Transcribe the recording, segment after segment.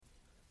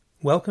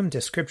Welcome to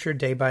Scripture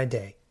Day by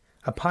Day,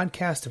 a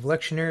podcast of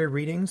lectionary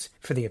readings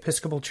for the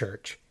Episcopal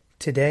Church.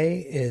 Today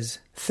is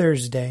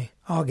Thursday,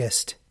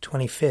 August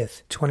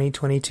 25th,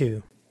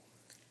 2022.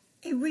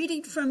 A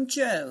reading from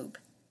Job,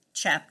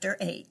 chapter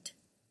 8.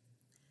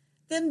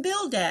 Then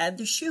Bildad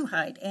the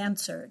Shuhite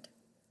answered,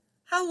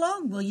 "How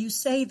long will you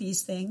say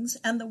these things,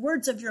 and the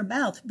words of your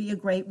mouth be a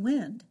great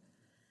wind?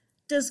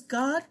 Does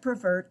God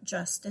pervert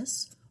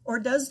justice, or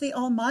does the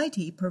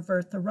Almighty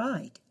pervert the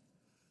right?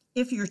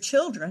 If your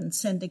children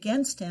sinned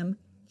against him,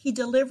 he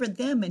delivered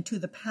them into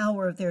the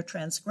power of their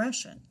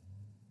transgression.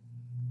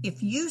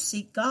 If you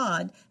seek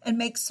God and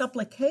make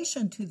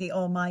supplication to the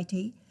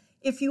Almighty,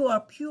 if you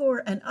are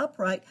pure and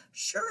upright,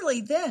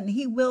 surely then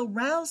he will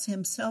rouse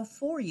himself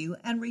for you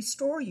and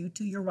restore you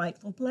to your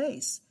rightful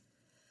place.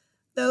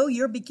 Though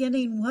your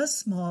beginning was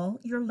small,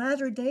 your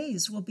latter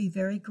days will be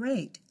very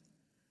great.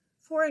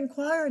 For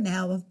inquire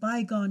now of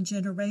bygone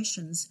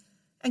generations,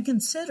 and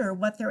consider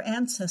what their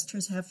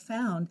ancestors have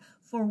found,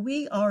 for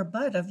we are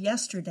but of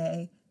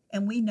yesterday,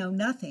 and we know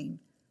nothing,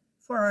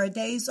 for our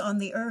days on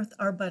the earth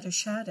are but a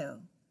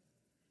shadow.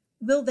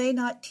 Will they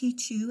not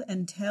teach you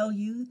and tell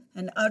you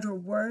and utter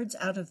words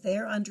out of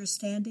their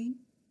understanding?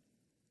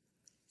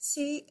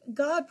 See,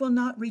 God will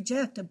not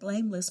reject a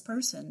blameless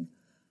person,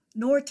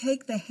 nor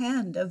take the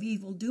hand of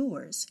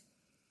evildoers.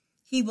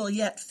 He will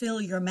yet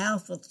fill your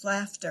mouth with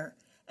laughter,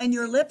 and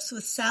your lips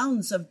with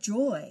sounds of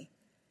joy.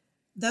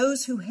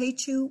 Those who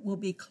hate you will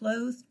be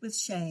clothed with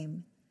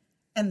shame,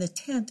 and the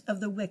tent of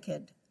the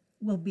wicked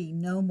will be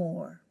no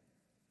more."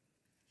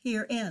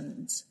 Here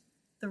ends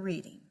the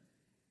reading.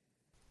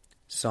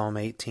 Psalm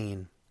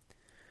 18.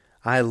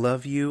 I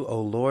love you,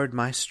 O Lord,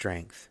 my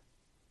strength.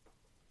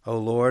 O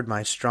Lord,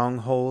 my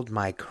stronghold,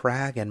 my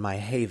crag and my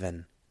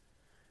haven,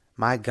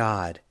 my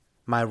God,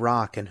 my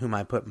rock in whom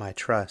I put my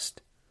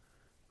trust,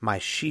 my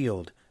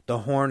shield, the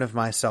horn of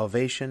my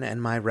salvation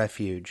and my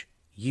refuge,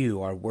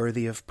 you are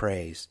worthy of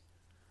praise.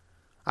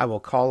 I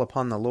will call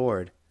upon the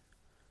Lord,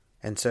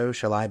 and so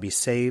shall I be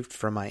saved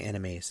from my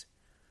enemies.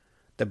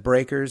 The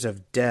breakers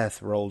of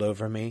death rolled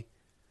over me,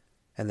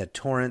 and the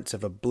torrents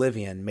of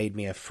oblivion made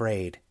me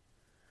afraid.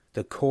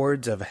 The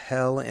cords of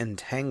hell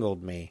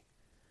entangled me,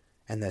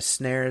 and the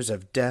snares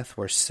of death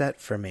were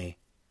set for me.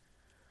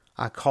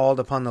 I called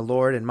upon the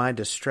Lord in my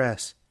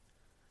distress,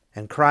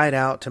 and cried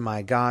out to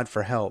my God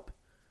for help.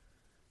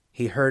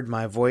 He heard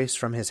my voice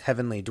from his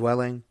heavenly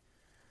dwelling.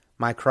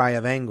 My cry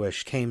of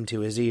anguish came to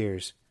his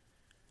ears.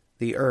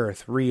 The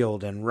earth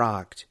reeled and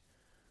rocked.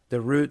 The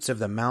roots of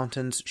the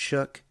mountains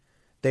shook.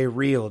 They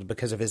reeled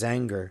because of his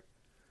anger.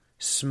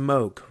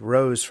 Smoke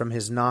rose from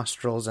his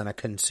nostrils and a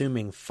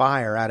consuming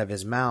fire out of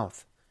his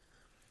mouth.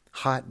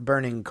 Hot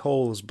burning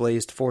coals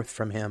blazed forth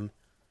from him.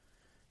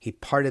 He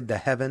parted the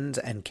heavens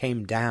and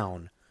came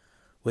down,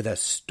 with a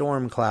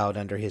storm cloud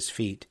under his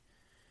feet.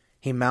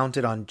 He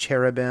mounted on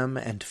cherubim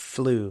and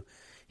flew.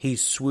 He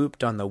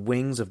swooped on the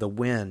wings of the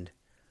wind.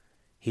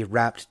 He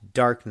wrapped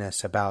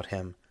darkness about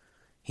him.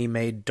 He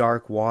made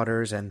dark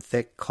waters and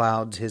thick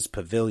clouds his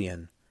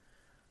pavilion.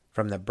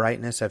 From the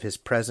brightness of his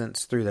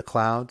presence through the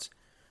clouds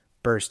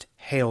burst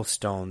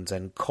hailstones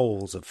and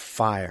coals of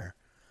fire.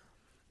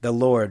 The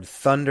Lord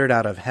thundered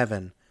out of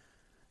heaven.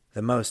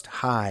 The Most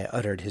High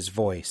uttered his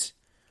voice.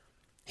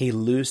 He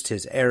loosed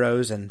his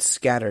arrows and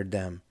scattered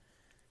them.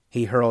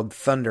 He hurled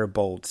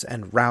thunderbolts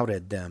and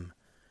routed them.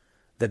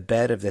 The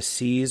bed of the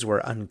seas were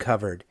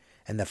uncovered,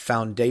 and the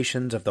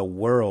foundations of the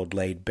world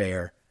laid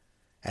bare.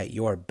 At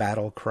your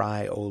battle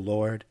cry, O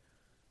Lord,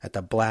 at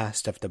the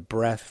blast of the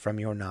breath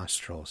from your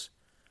nostrils.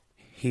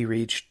 He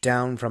reached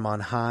down from on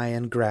high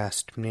and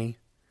grasped me.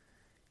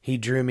 He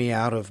drew me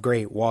out of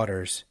great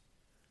waters.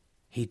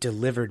 He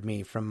delivered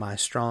me from my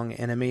strong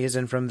enemies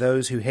and from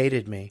those who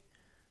hated me,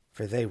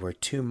 for they were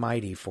too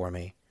mighty for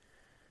me.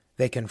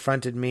 They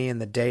confronted me in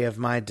the day of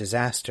my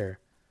disaster,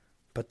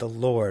 but the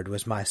Lord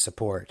was my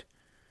support.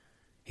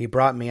 He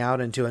brought me out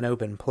into an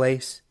open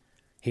place.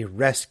 He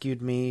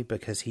rescued me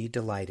because he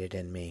delighted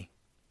in me.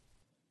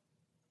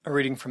 A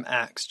reading from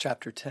Acts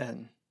chapter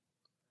 10.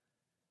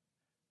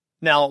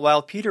 Now,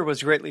 while Peter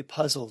was greatly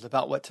puzzled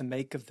about what to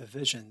make of the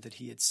vision that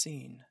he had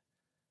seen,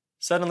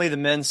 suddenly the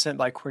men sent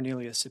by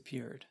Cornelius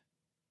appeared.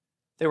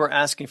 They were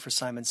asking for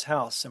Simon's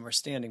house and were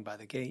standing by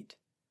the gate.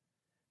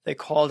 They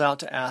called out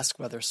to ask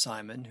whether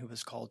Simon, who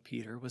was called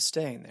Peter, was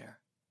staying there.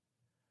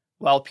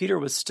 While Peter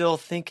was still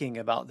thinking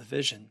about the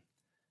vision,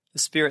 the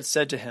Spirit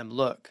said to him,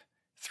 "Look,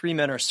 3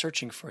 men are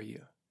searching for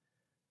you.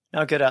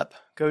 Now get up,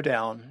 go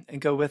down, and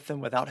go with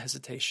them without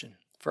hesitation,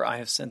 for I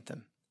have sent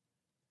them."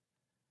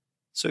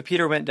 So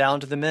Peter went down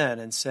to the men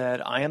and said,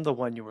 "I am the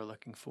one you were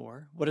looking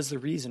for. What is the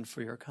reason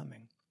for your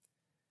coming?"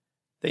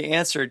 They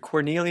answered,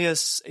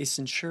 "Cornelius, a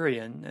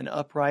centurion, an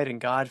upright and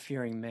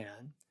God-fearing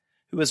man,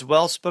 who is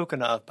well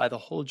spoken of by the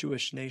whole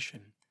Jewish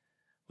nation,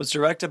 was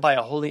directed by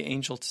a holy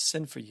angel to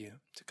send for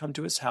you, to come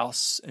to his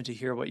house and to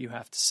hear what you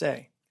have to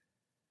say."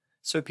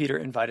 So Peter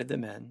invited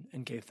them in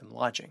and gave them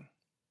lodging.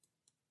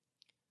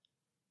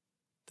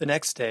 The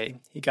next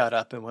day he got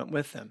up and went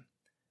with them,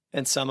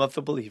 and some of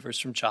the believers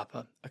from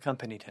Joppa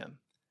accompanied him.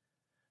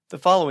 The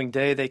following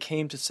day they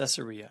came to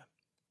Caesarea.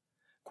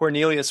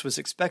 Cornelius was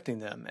expecting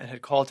them and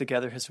had called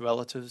together his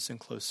relatives and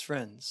close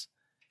friends.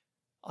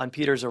 On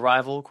Peter's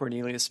arrival,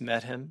 Cornelius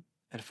met him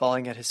and,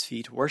 falling at his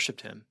feet,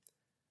 worshipped him.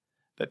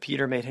 But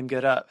Peter made him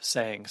get up,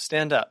 saying,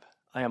 "Stand up,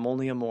 I am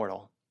only a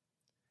mortal."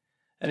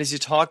 And as he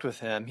talked with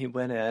him, he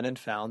went in and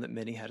found that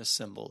many had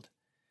assembled.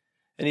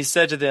 And he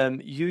said to them,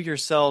 "You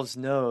yourselves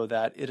know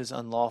that it is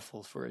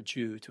unlawful for a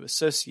Jew to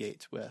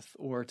associate with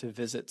or to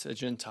visit a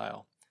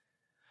Gentile.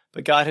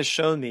 But God has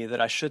shown me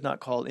that I should not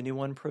call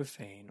anyone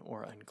profane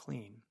or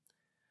unclean.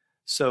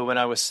 So when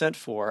I was sent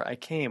for, I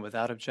came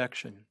without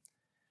objection.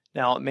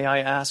 Now may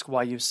I ask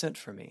why you sent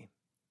for me?"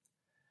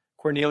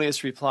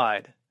 Cornelius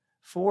replied,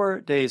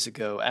 4 days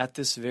ago, at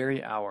this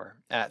very hour,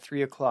 at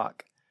 3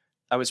 o'clock,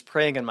 I was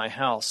praying in my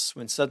house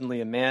when suddenly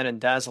a man in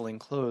dazzling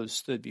clothes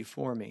stood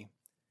before me.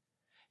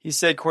 He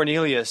said,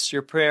 "Cornelius,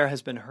 your prayer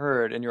has been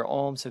heard and your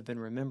alms have been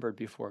remembered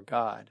before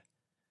God.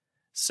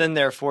 Send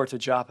therefore to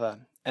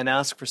Joppa and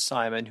ask for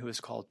Simon, who is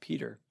called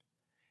Peter.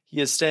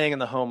 He is staying in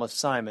the home of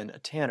Simon, a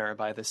tanner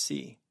by the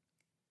sea."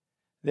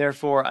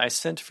 Therefore I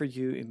sent for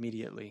you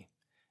immediately,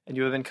 and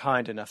you have been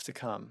kind enough to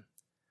come.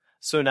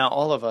 So now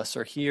all of us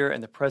are here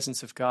in the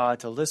presence of God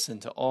to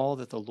listen to all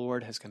that the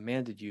Lord has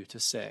commanded you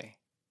to say.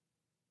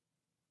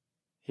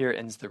 Here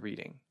ends the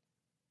reading.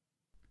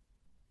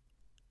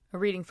 A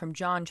reading from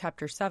John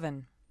chapter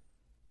 7.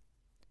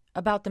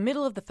 About the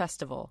middle of the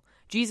festival,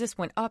 Jesus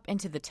went up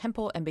into the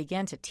temple and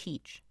began to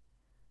teach.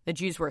 The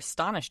Jews were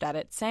astonished at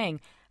it, saying,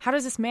 "How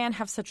does this man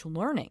have such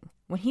learning,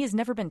 when he has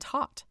never been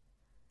taught?"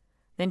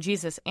 Then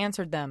Jesus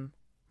answered them,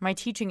 "My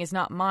teaching is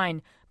not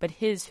mine, but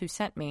his who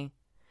sent me.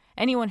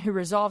 Anyone who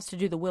resolves to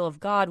do the will of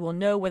God will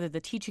know whether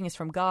the teaching is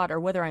from God or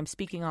whether I am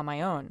speaking on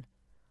my own.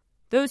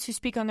 Those who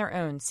speak on their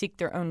own seek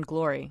their own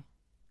glory.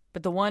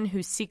 But the one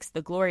who seeks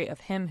the glory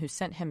of him who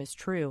sent him is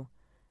true,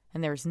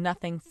 and there is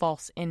nothing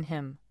false in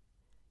him.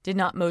 Did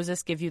not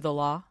Moses give you the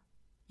law?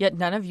 Yet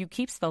none of you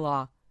keeps the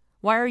law.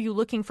 Why are you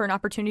looking for an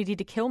opportunity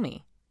to kill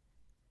me?"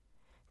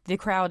 The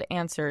crowd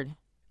answered,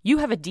 "You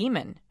have a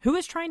demon. Who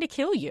is trying to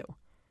kill you?"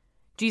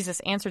 Jesus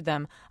answered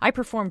them, "I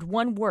performed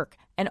one work,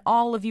 and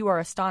all of you are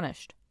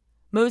astonished.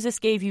 Moses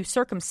gave you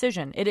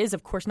circumcision. It is,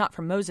 of course, not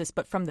from Moses,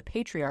 but from the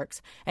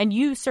patriarchs, and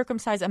you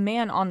circumcise a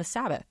man on the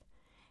Sabbath.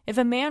 If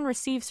a man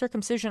receives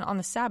circumcision on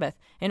the Sabbath,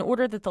 in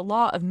order that the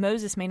law of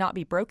Moses may not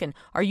be broken,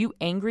 are you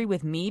angry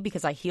with me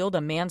because I healed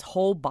a man's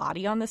whole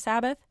body on the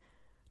Sabbath?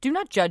 Do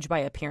not judge by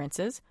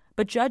appearances,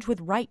 but judge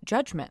with right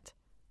judgment."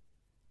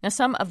 Now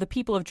some of the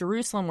people of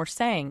Jerusalem were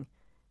saying,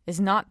 "Is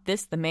not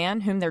this the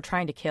man whom they're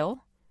trying to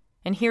kill?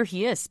 And here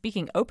he is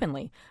speaking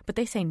openly, but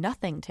they say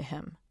nothing to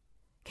him.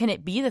 Can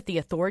it be that the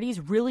authorities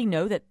really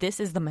know that this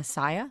is the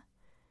Messiah?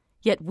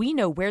 Yet we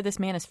know where this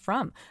man is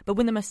from, but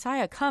when the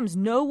Messiah comes,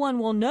 no one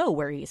will know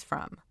where he is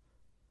from."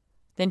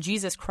 Then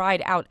Jesus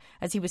cried out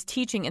as he was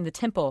teaching in the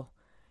temple,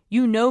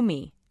 "You know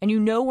me, and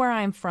you know where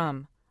I am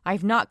from. I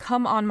have not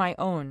come on my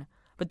own,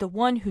 but the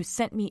one who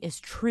sent me is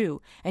true,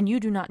 and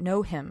you do not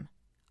know him.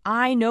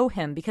 I know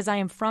him because I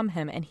am from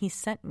him, and he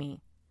sent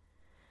me."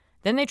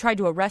 Then they tried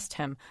to arrest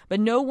him, but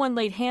no one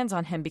laid hands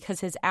on him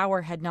because his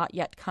hour had not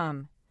yet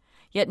come.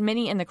 Yet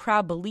many in the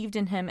crowd believed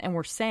in him and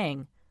were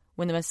saying,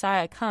 "When the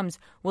Messiah comes,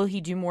 will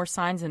he do more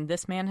signs than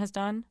this man has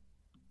done?"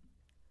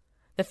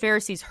 The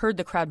Pharisees heard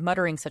the crowd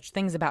muttering such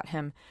things about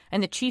him,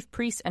 and the chief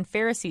priests and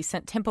Pharisees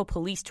sent temple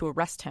police to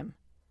arrest him.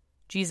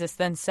 Jesus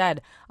then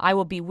said, "I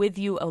will be with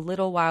you a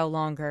little while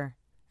longer,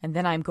 and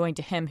then I am going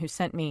to him who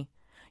sent me.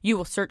 You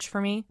will search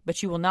for me,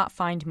 but you will not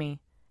find me,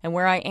 and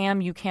where I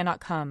am you cannot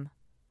come."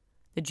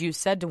 The Jews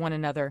said to one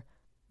another,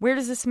 "Where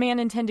does this man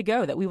intend to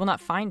go that we will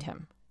not find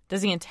him?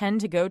 Does he intend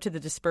to go to the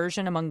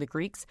dispersion among the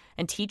Greeks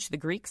and teach the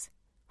Greeks?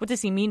 What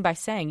does he mean by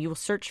saying, 'You will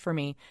search for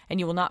me, and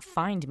you will not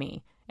find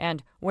me,'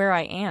 and 'Where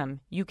I am,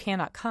 you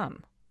cannot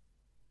come'?"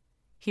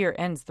 Here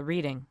ends the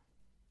reading.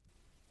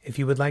 If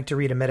you would like to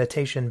read a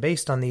meditation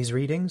based on these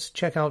readings,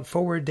 check out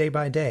Forward Day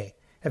by Day,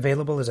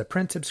 available as a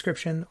print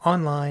subscription,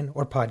 online,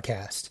 or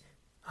podcast.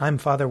 I'm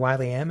Father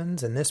Wiley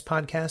Ammons, and this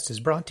podcast is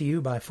brought to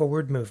you by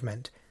Forward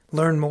Movement.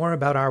 Learn more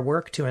about our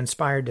work to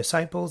inspire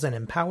disciples and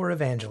empower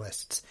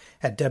evangelists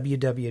at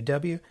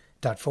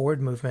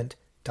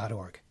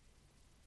www.forwardmovement.org.